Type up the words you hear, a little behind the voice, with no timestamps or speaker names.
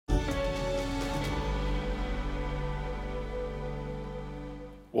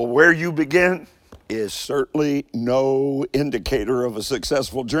Well, where you begin is certainly no indicator of a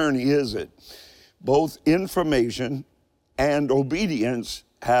successful journey, is it? Both information and obedience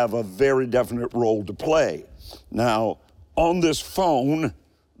have a very definite role to play. Now, on this phone,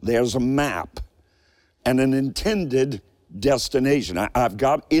 there's a map and an intended destination. I've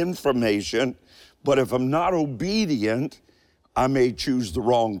got information, but if I'm not obedient, I may choose the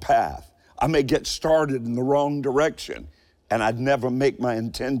wrong path. I may get started in the wrong direction, and I'd never make my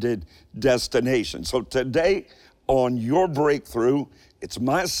intended destination. So today, on Your Breakthrough, it's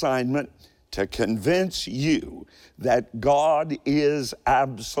my assignment to convince you that God is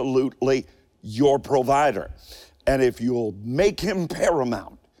absolutely your provider. And if you'll make him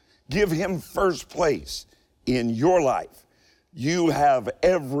paramount, give him first place in your life, you have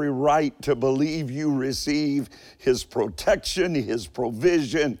every right to believe you receive his protection, his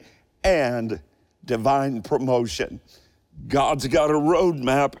provision, and divine promotion. God's got a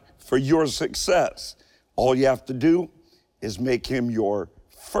roadmap for your success. All you have to do is make him your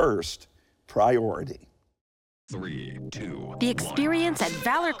first priority. 3, 2, The experience at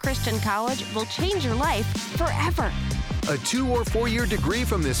Valor Christian College will change your life forever. A 2 or 4 year degree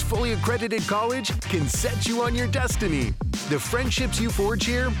from this fully accredited college can set you on your destiny. The friendships you forge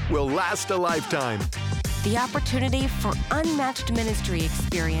here will last a lifetime. The opportunity for unmatched ministry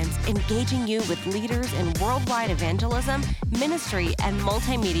experience, engaging you with leaders in worldwide evangelism, ministry, and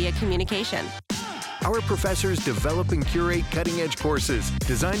multimedia communication. Our professors develop and curate cutting-edge courses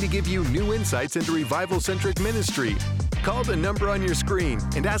designed to give you new insights into revival-centric ministry. Call the number on your screen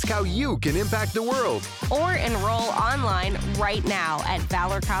and ask how you can impact the world. Or enroll online right now at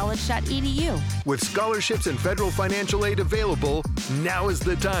valorcollege.edu. With scholarships and federal financial aid available, now is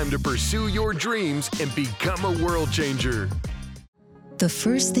the time to pursue your dreams and become a world changer. The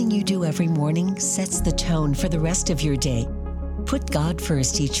first thing you do every morning sets the tone for the rest of your day. Put God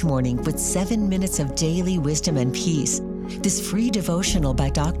first each morning with 7 minutes of daily wisdom and peace. This free devotional by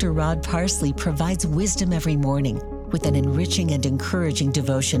Dr. Rod Parsley provides wisdom every morning with an enriching and encouraging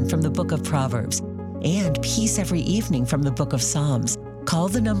devotion from the book of Proverbs and peace every evening from the book of Psalms. Call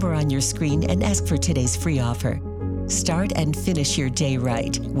the number on your screen and ask for today's free offer. Start and finish your day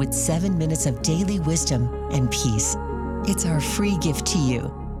right with 7 minutes of daily wisdom and peace. It's our free gift to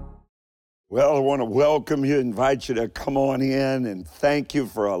you. Well, I want to welcome you, invite you to come on in, and thank you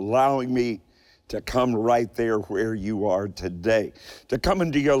for allowing me to come right there where you are today, to come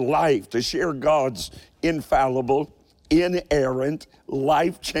into your life, to share God's infallible, inerrant,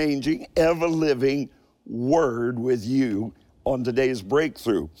 life-changing, ever-living word with you on today's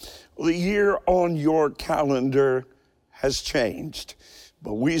breakthrough. Well, the year on your calendar has changed,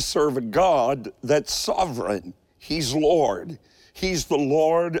 but we serve a God that's sovereign. He's Lord. He's the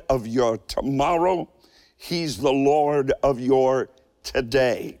Lord of your tomorrow. He's the Lord of your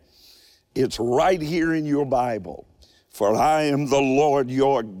today. It's right here in your Bible. For I am the Lord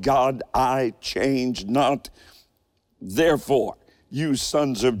your God, I change not. Therefore, you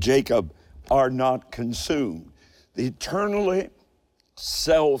sons of Jacob are not consumed. The eternally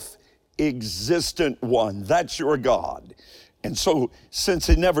self-existent one, that's your God. And so, since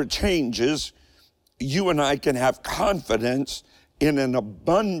it never changes, you and I can have confidence in an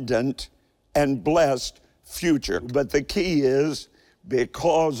abundant and blessed future. But the key is,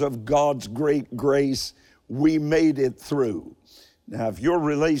 because of God's great grace, we made it through. Now, if your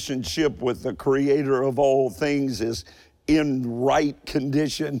relationship with the Creator of all things is in right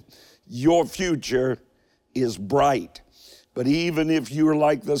condition, your future is bright. But even if you're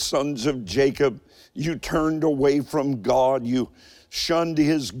like the sons of Jacob, you turned away from God, you shunned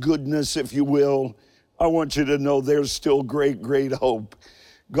his goodness, if you will, I want you to know there's still great, great hope.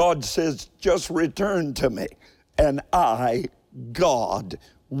 God says, just return to me, and I, God,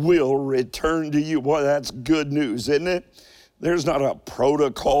 will return to you. Boy, that's good news, isn't it? There's not a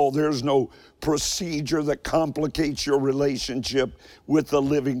protocol. There's no procedure that complicates your relationship with the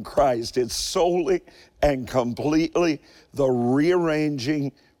living Christ. It's solely and completely the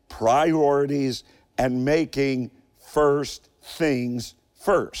rearranging priorities and making first things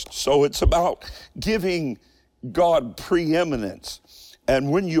first. So it's about giving God preeminence.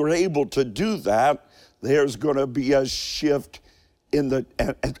 And when you're able to do that, there's going to be a shift in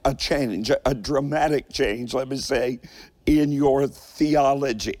a change, a dramatic change, let me say, in your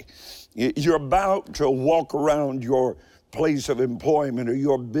theology. You're about to walk around your place of employment or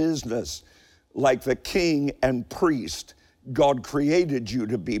your business like the king and priest God created you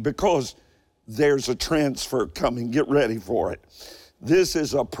to be, because there's a transfer coming. Get ready for it. This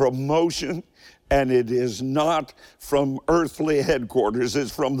is a promotion, and it is not from earthly headquarters.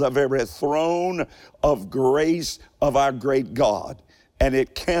 It's from the very throne of grace of our great God. and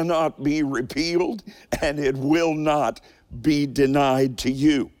it cannot be repealed, and it will not be denied to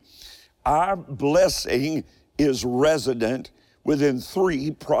you. Our blessing is resident within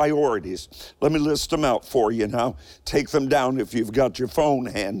 3 priorities. Let me list them out for you now. Take them down if you've got your phone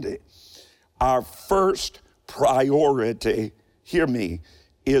handy. Our first priority, hear me,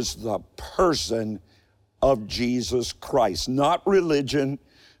 is the person of Jesus Christ. Not religion,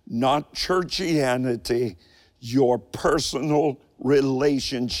 not churchianity, your personal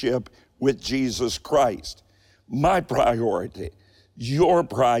relationship with Jesus Christ. My priority, your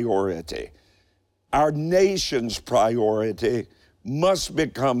priority, our nation's priority must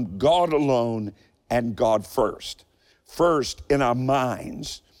become God alone and God first. First in our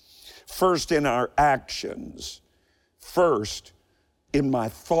minds, first in our actions, first in my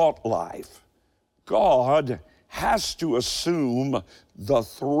thought life. God has to assume the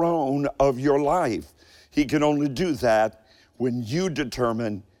throne of your life. He can only do that when you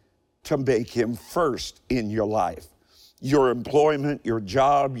determine to make him first in your life. Your employment, your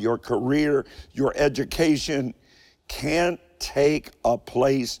job, your career, your education can't take a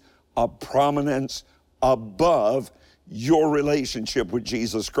place of prominence above your relationship with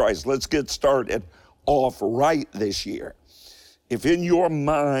Jesus Christ. Let's get started off right this year. If in your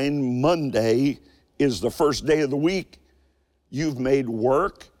mind Monday is the first day of the week, you've made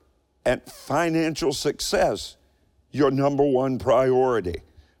work and financial success your number one priority.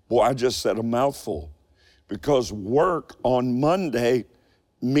 Boy, I just said a mouthful, because work on Monday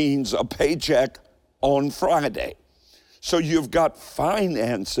means a paycheck on Friday. So you've got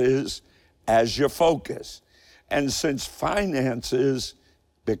finances as your focus. And since finances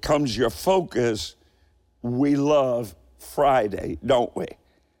becomes your focus, we love Friday, don't we?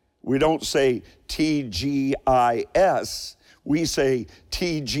 We don't say TGIS, we say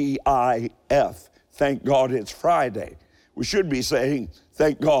TGIF. Thank God it's Friday. We should be saying,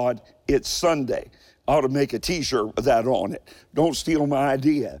 thank God it's Sunday. I ought to make a t-shirt with that on it. Don't steal my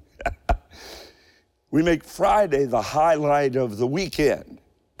idea. We make Friday the highlight of the weekend.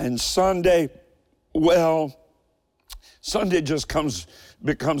 And Sunday, well, Sunday just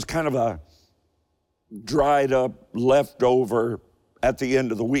becomes kind of a dried up leftover at the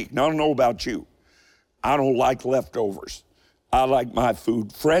end of the week. Now, I don't know about you. I don't like leftovers. I like my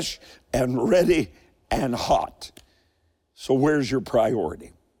food fresh and ready and hot. So where's your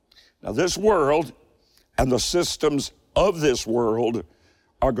priority? Now, this world and the systems of this world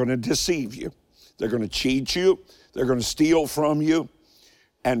are going to deceive you. They're going to cheat you. They're going to steal from you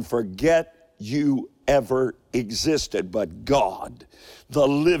and forget you ever existed. But God, the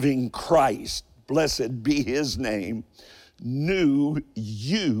living Christ, blessed be his name, knew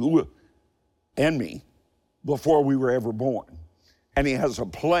you and me before we were ever born. And he has a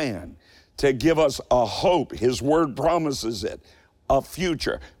plan to give us a hope. His word promises it, a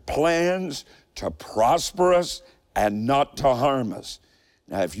future. Plans to prosper us and not to harm us.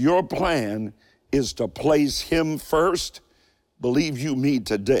 Now, if your plan is to place him first, believe you me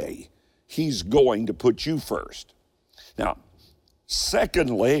today, he's going to put you first. Now,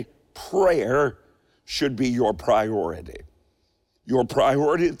 secondly, prayer should be your priority. Your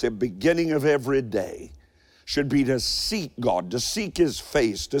priority at the beginning of every day should be to seek God, to seek his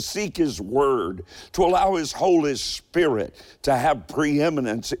face, to seek his word, to allow his Holy Spirit to have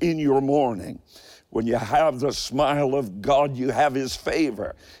preeminence in your morning. When you have the smile of God, you have his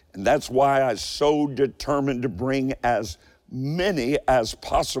favor. And that's why I'm so determined to bring as many as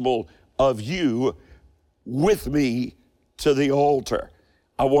possible of you with me to the altar.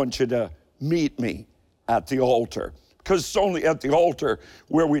 I want you to meet me at the altar, because it's only at the altar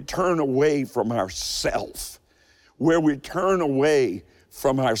where we turn away from ourself, where we turn away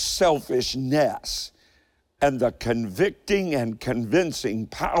from our selfishness, and the convicting and convincing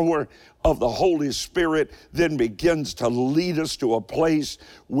power of the Holy Spirit then begins to lead us to a place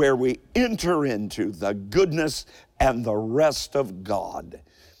where we enter into the goodness and the rest of God.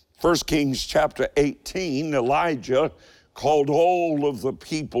 1 Kings chapter 18, Elijah called all of the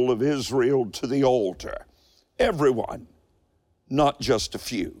people of Israel to the altar. Everyone, not just a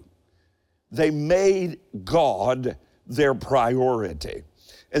few. They made God their priority.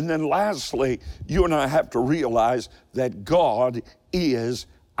 And then lastly, you and I have to realize that God is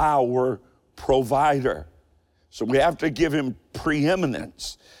our provider. So we have to give him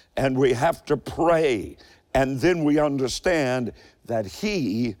preeminence, and we have to pray. And then we understand that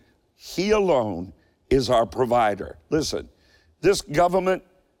he alone is our provider. Listen, this government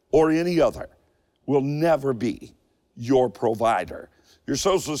or any other will never be your provider. Your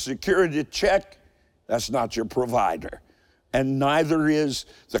Social Security check, that's not your provider. And neither is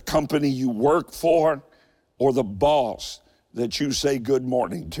the company you work for or the boss. that you say good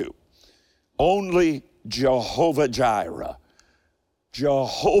morning to. Only Jehovah Jireh.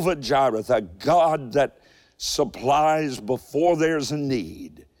 Jehovah Jireh, the God that supplies before there's a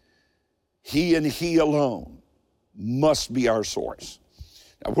need. He and He alone must be our source.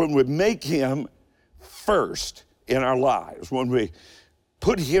 Now, when we make Him first in our lives, when we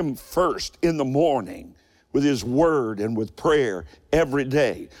put Him first in the morning with His word and with prayer every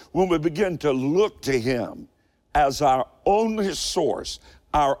day, when we begin to look to Him as our only source,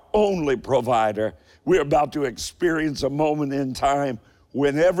 our only provider, we're about to experience a moment in time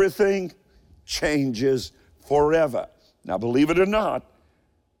when everything changes forever. Now, believe it or not,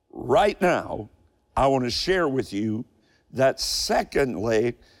 right now, I want to share with you that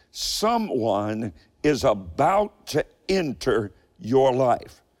secondly, someone is about to enter your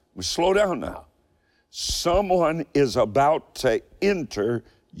life. We slow down now. Someone is about to enter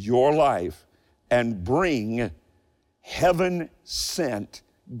your life and bring heaven-sent,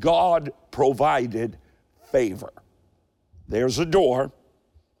 God-provided favor. There's a door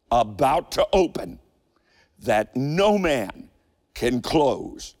about to open that no man can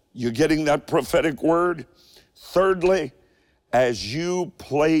close. You getting that prophetic word? Thirdly, as you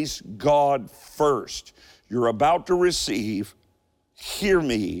place God first, you're about to receive, hear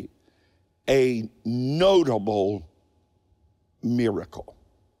me, a notable miracle.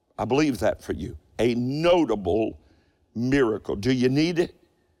 I believe that for you. A notable miracle. Do you need it?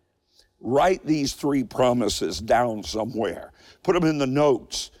 Write these 3 promises down somewhere. Put them in the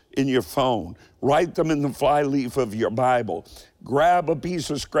notes in your phone. Write them in the flyleaf of your Bible. Grab a piece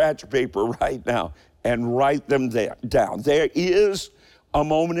of scratch paper right now and write them down. There is a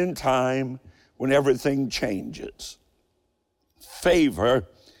moment in time when everything changes. Favor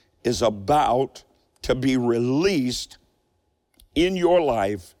is about to be released in your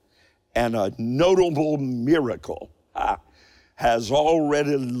life, and a notable miracle has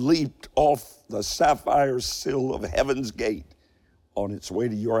already leaped off the sapphire sill of heaven's gate on its way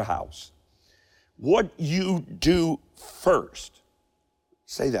to your house. What you do first,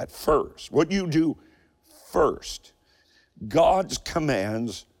 say that first, what you do first. God's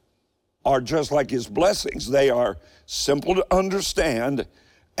commands are just like His blessings. They are simple to understand,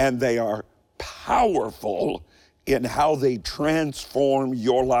 and they are powerful in how they transform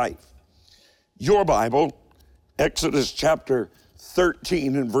your life. Your Bible, Exodus chapter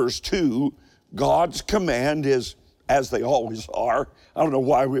 13 and verse 2, God's command is, as they always are, I don't know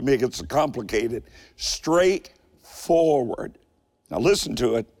why we make it so complicated, straightforward. Now listen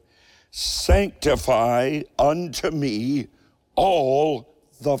to it. Sanctify unto me all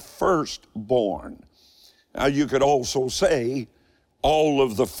the firstborn. Now you could also say all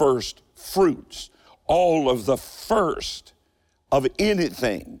of the first fruits, all of the first of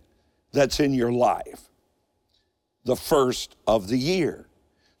anything that's in your life, the first of the year.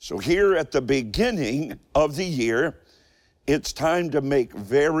 So here at the beginning of the year, it's time to make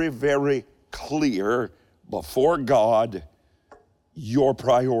very, very clear before God your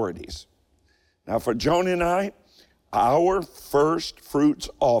priorities. Now for Joan and I, our first fruits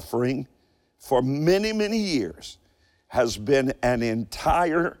offering for many, many years has been an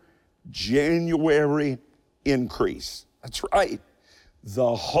entire January increase. That's right.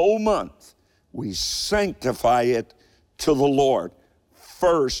 The whole month we sanctify it to the Lord.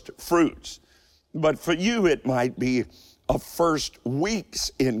 First fruits. But for you, it might be a first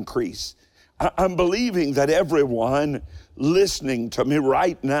week's increase. I'm believing that everyone listening to me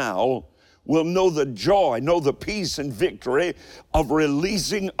right now will know the joy, know the peace and victory of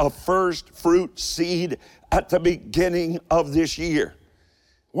releasing a first fruit seed at the beginning of this year.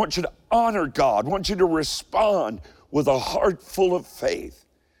 I want you to honor God. I want you to respond with a heart full of faith.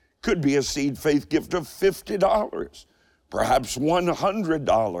 Could be a seed faith gift of $50, perhaps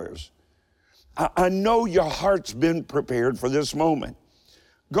 $100. I know your heart's been prepared for this moment.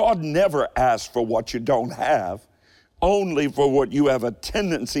 God never asks for what you don't have, only for what you have a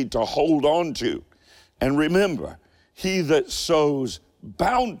tendency to hold on to. And remember, he that sows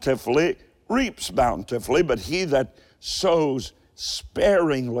bountifully reaps bountifully, but he that sows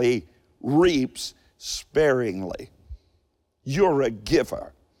sparingly reaps sparingly. You're a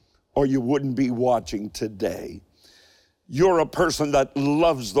giver, or you wouldn't be watching today. You're a person that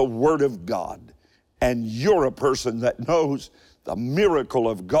loves the Word of God, and you're a person that knows the miracle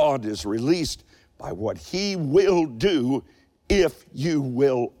of God is released by what He will do if you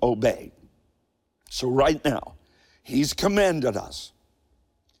will obey. So right now, He's commanded us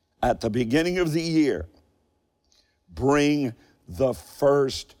at the beginning of the year, bring the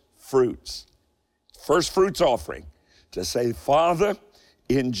first fruits offering, to say, Father,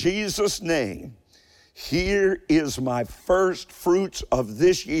 in Jesus' name, Here is my first fruits of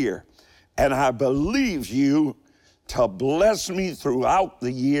this year, and I believe you to bless me throughout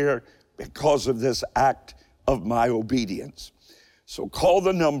the year because of this act of my obedience. So call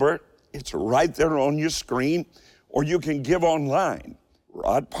the number. It's right there on your screen, or you can give online,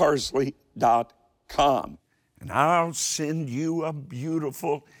 rodparsley.com. And I'll send you a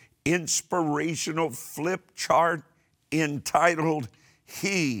beautiful, inspirational flip chart entitled,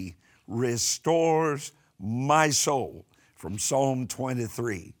 He Restores My Soul, from Psalm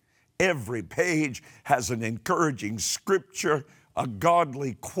 23. Every page has an encouraging scripture, a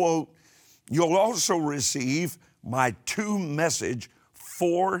godly quote. You'll also receive my 2-message,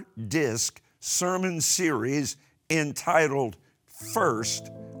 4-disc sermon series entitled First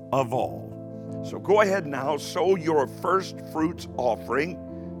of All. So go ahead now, sow your first fruits offering.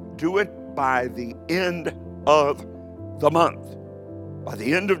 Do it by the end of the month. By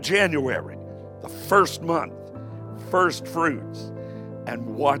the end of January, the first month, first fruits. And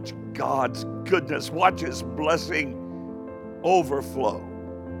watch God's goodness, watch His blessing overflow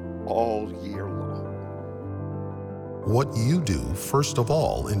all year long. What you do first of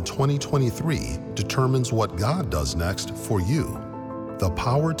all in 2023 determines what God does next for you. The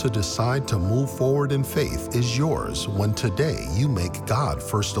power to decide to move forward in faith is yours when today you make God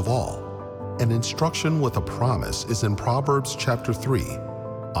first of all. An instruction with a promise is in Proverbs chapter 3.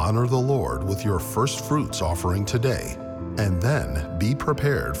 Honor the Lord with your first fruits offering today, and then be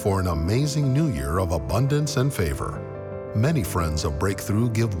prepared for an amazing new year of abundance and favor. Many friends of Breakthrough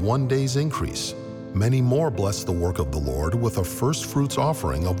give 1 day's increase. Many more bless the work of the Lord with a first fruits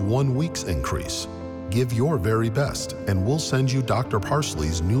offering of 1 week's increase. Give your very best, and we'll send you Dr.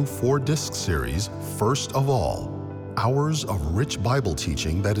 Parsley's new 4-disc series, First of All. Hours of rich Bible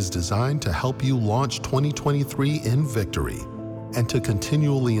teaching that is designed to help you launch 2023 in victory. And to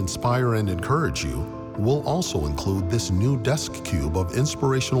continually inspire and encourage you, we'll also include this new desk cube of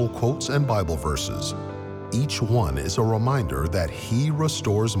inspirational quotes and Bible verses. Each one is a reminder that He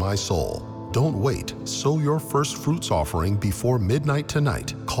restores my soul. Don't wait. Sow your first fruits offering before midnight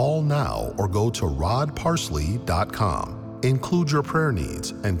tonight. Call now or go to rodparsley.com. Include your prayer needs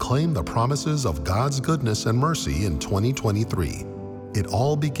and claim the promises of God's goodness and mercy in 2023. It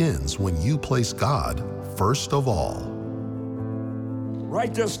all begins when you place God first of all.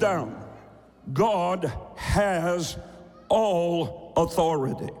 Write this down. God has all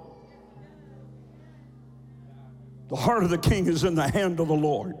authority. The heart of the king is in the hand of the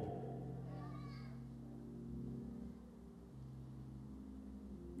Lord.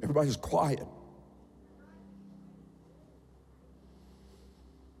 Everybody's quiet.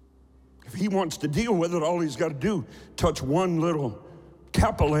 If He wants to deal with it, all He's got to do, touch one little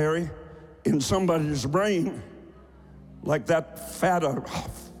capillary in somebody's brain, like that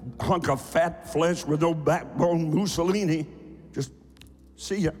hunk of fat flesh with no backbone, Mussolini. Just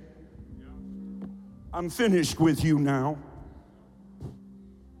see ya. I'm finished with you now.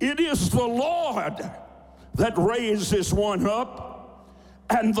 It is the Lord that raises one up,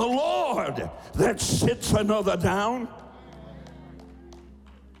 and the Lord that sits another down.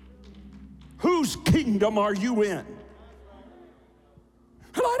 Whose kingdom are you in? And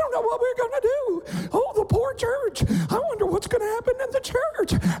I don't know what we're going to do. Oh, the poor church. I wonder what's going to happen in the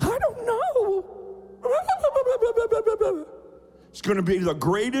church. I don't know. It's going to be the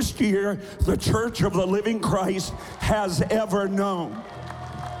greatest year the Church of the Living Christ has ever known.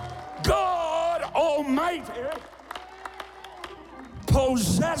 God Almighty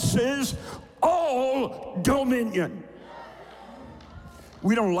possesses all dominion.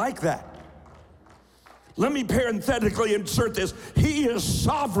 We don't like that. Let me parenthetically insert this. He is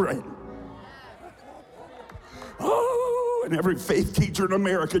sovereign. Oh, and every faith teacher in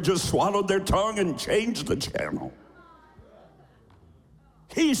America just swallowed their tongue and changed the channel.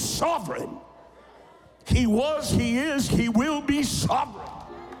 He's sovereign. He was, He is, He will be sovereign.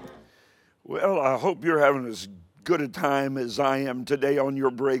 Well, I hope you're having as good a time as I am today on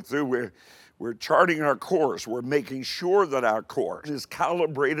your breakthrough. We're charting our course. We're making sure that our course is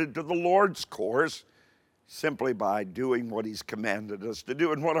calibrated to the Lord's course simply by doing what He's commanded us to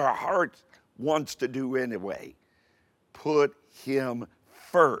do and what our heart wants to do anyway. Put Him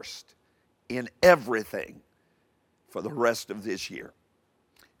first in everything for the rest of this year.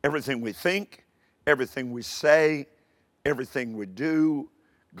 Everything we think, everything we say, everything we do,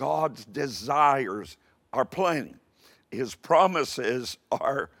 God's desires are plain. His promises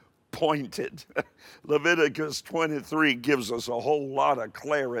are pointed. Leviticus 23 gives us a whole lot of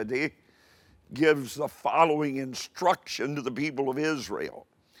clarity, gives the following instruction to the people of Israel.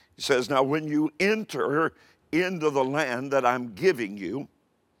 He says, now when you enter into the land that I'm giving you,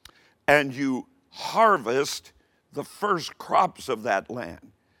 and you harvest the first crops of that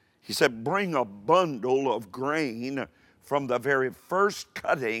land. He said, bring a bundle of grain from the very first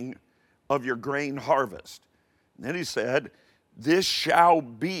cutting of your grain harvest. And then he said, this shall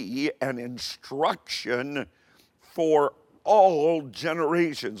be an instruction for all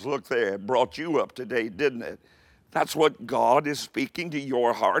generations. Look there, it brought you up to date, didn't it? That's what God is speaking to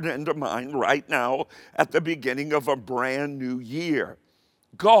your heart and to mine right now at the beginning of a brand new year.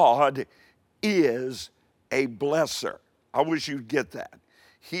 God is a blesser. I wish you'd get that.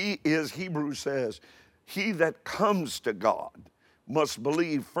 He is, Hebrews says, he that comes to God must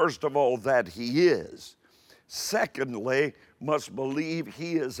believe, first of all, that he is. Secondly, must believe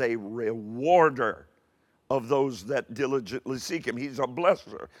he is a rewarder of those that diligently seek him. He's a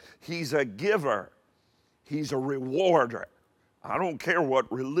blesser. He's a giver. He's a rewarder. I don't care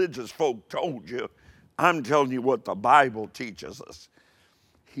what religious folk told you. I'm telling you what the Bible teaches us.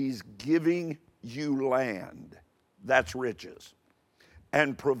 He's giving you land. That's riches.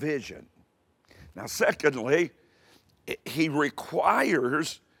 And provision. Now, secondly, he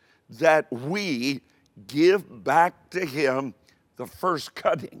requires that we give back to him the first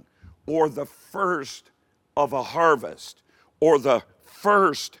cutting, or the first of a harvest, or the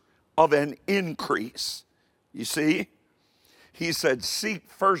first of an increase. You see? He said, seek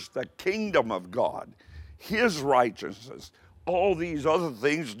first the kingdom of God, his righteousness. All these other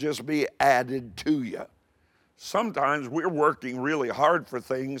things just be added to you. Sometimes we're working really hard for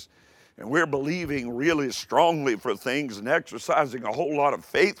things, and we're believing really strongly for things and exercising a whole lot of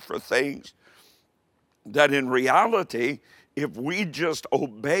faith for things that in reality, if we just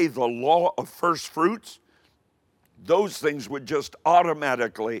obey the law of first fruits, those things would just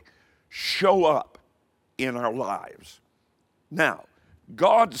automatically show up in our lives. Now,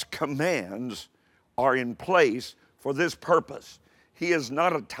 God's commands are in place for this purpose. He is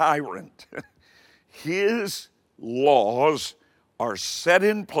not a tyrant. His laws are set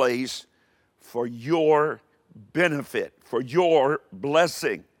in place for your benefit, for your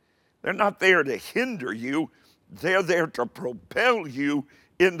blessing. They're not there to hinder you. They're there to propel you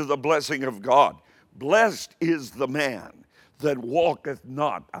into the blessing of God. Blessed is the man that walketh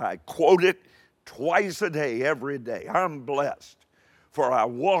not. I quote it twice a day, every day. I'm blessed, for I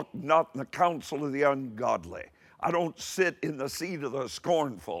walk not in the counsel of the ungodly. I don't sit in the seat of the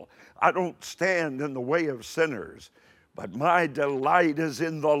scornful. I don't stand in the way of sinners. But my delight is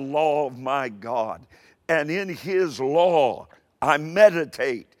in the law of my God. And in his law I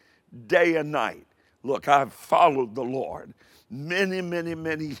meditate day and night. Look, I've followed the Lord many, many,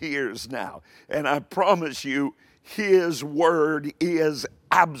 many years now. And I promise you, his word is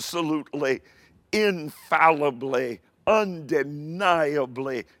absolutely, infallibly,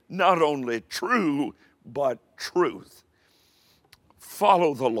 undeniably not only true, but truth.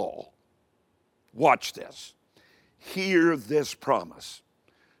 Follow the law. Watch this. Hear this promise.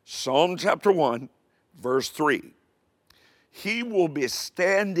 Psalm chapter 1, verse 3. He will be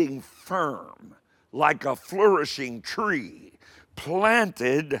standing firm like a flourishing tree,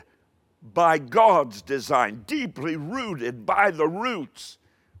 planted by God's design, deeply rooted by the roots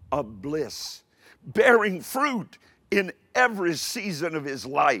of bliss, bearing fruit in every season of his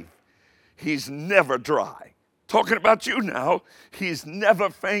life. He's never dry. Talking about you now, he's never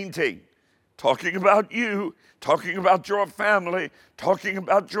fainting. Talking about you, talking about your family, talking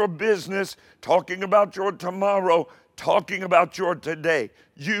about your business, talking about your tomorrow, talking about your today.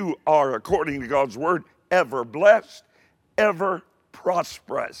 You are, according to God's word, ever blessed, ever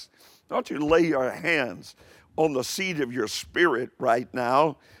prosperous. Don't you lay your hands on the seat of your spirit right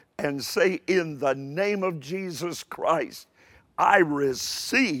now and say, in the name of Jesus Christ, I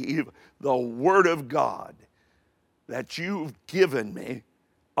receive the word of God that you've given me,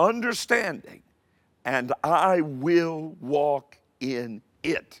 understanding, and I will walk in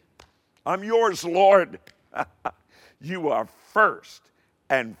it. I'm yours, Lord. You are first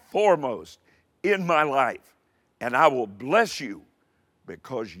and foremost in my life, and I will bless you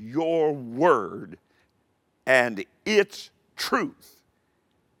because your word and its truth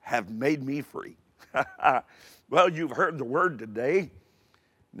have made me free. Well, you've heard the word today.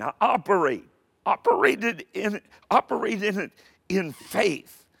 Now operate in it in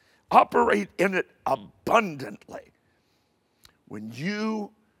faith. Operate in it abundantly. When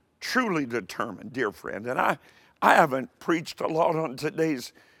you truly determine, dear friend, and I haven't preached a lot on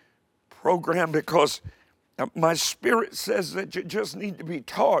today's program because my spirit says that you just need to be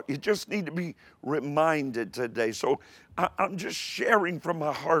taught. You just need to be reminded today. So I'm just sharing from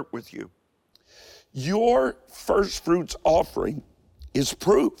my heart with you. Your first fruits offering is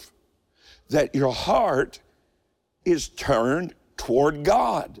proof that your heart is turned toward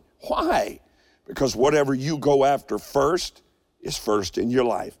God. Why? because whatever you go after first is first in your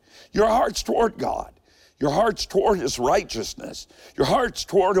life. Your heart's toward God. Your heart's toward his righteousness. Your heart's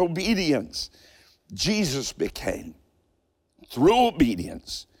toward obedience. Jesus became, through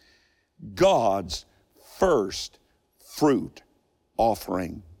obedience, God's first fruit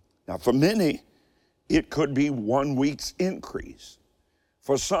offering. Now, for many, it could be 1 week's increase.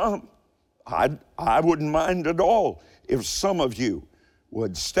 For some, I wouldn't mind at all if some of you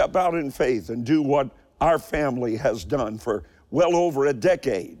would step out in faith and do what our family has done for well over a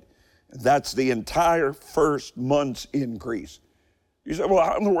decade. That's the entire first month's increase. You say, well,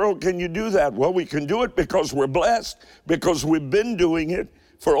 how in the world can you do that? Well, we can do it because we're blessed, because we've been doing it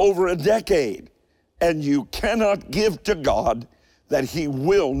for over a decade. And you cannot give to God that he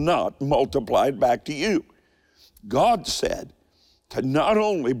will not multiply it back to you. God said to not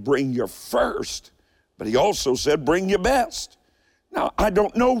only bring your first, but he also said bring your best. Now, I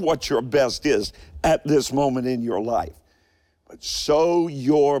don't know what your best is at this moment in your life, but sow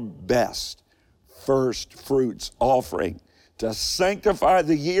your best first fruits offering to sanctify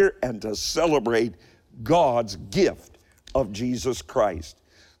the year and to celebrate God's gift of Jesus Christ.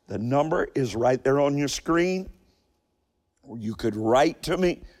 The number is right there on your screen, or you could write to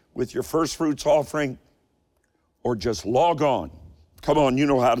me with your first fruits offering, or just log on. Come on, you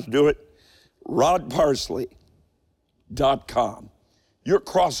know how to do it. rodparsley.com. You're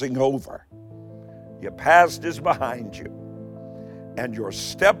crossing over. Your past is behind you. And your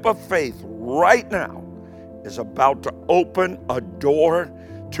step of faith right now is about to open a door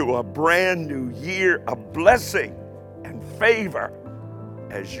to a brand new year of blessing and favor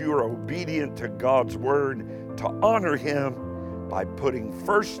as you're obedient to God's word to honor him by putting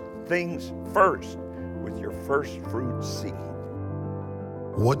first things first with your first fruit seed.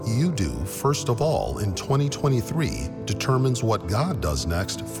 What you do first of all in 2023 determines what God does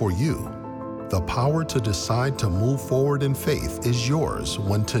next for you. The power to decide to move forward in faith is yours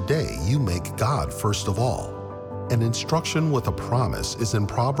when today you make God first of all. An instruction with a promise is in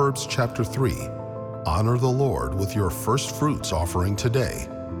Proverbs chapter 3. Honor the Lord with your first fruits offering today,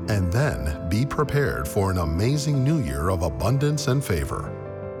 and then be prepared for an amazing new year of abundance and favor.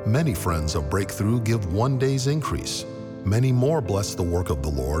 Many friends of Breakthrough give 1 day's increase. Many more bless the work of the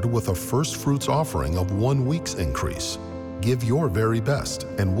Lord with a first fruits offering of 1 week's increase. Give your very best,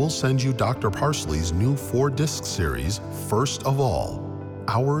 and we'll send you Dr. Parsley's new 4-disc series, First of All.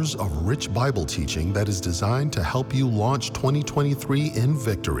 Hours of rich Bible teaching that is designed to help you launch 2023 in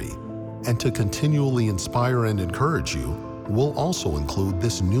victory. And to continually inspire and encourage you, we'll also include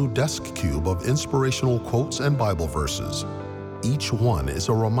this new desk cube of inspirational quotes and Bible verses. Each one is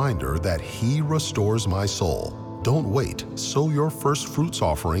a reminder that He restores my soul. Don't wait. Sow your first fruits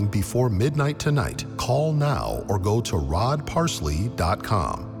offering before midnight tonight. Call now or go to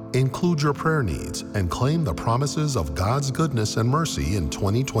rodparsley.com. Include your prayer needs and claim the promises of God's goodness and mercy in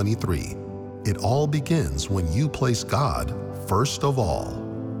 2023. It all begins when you place God first of all.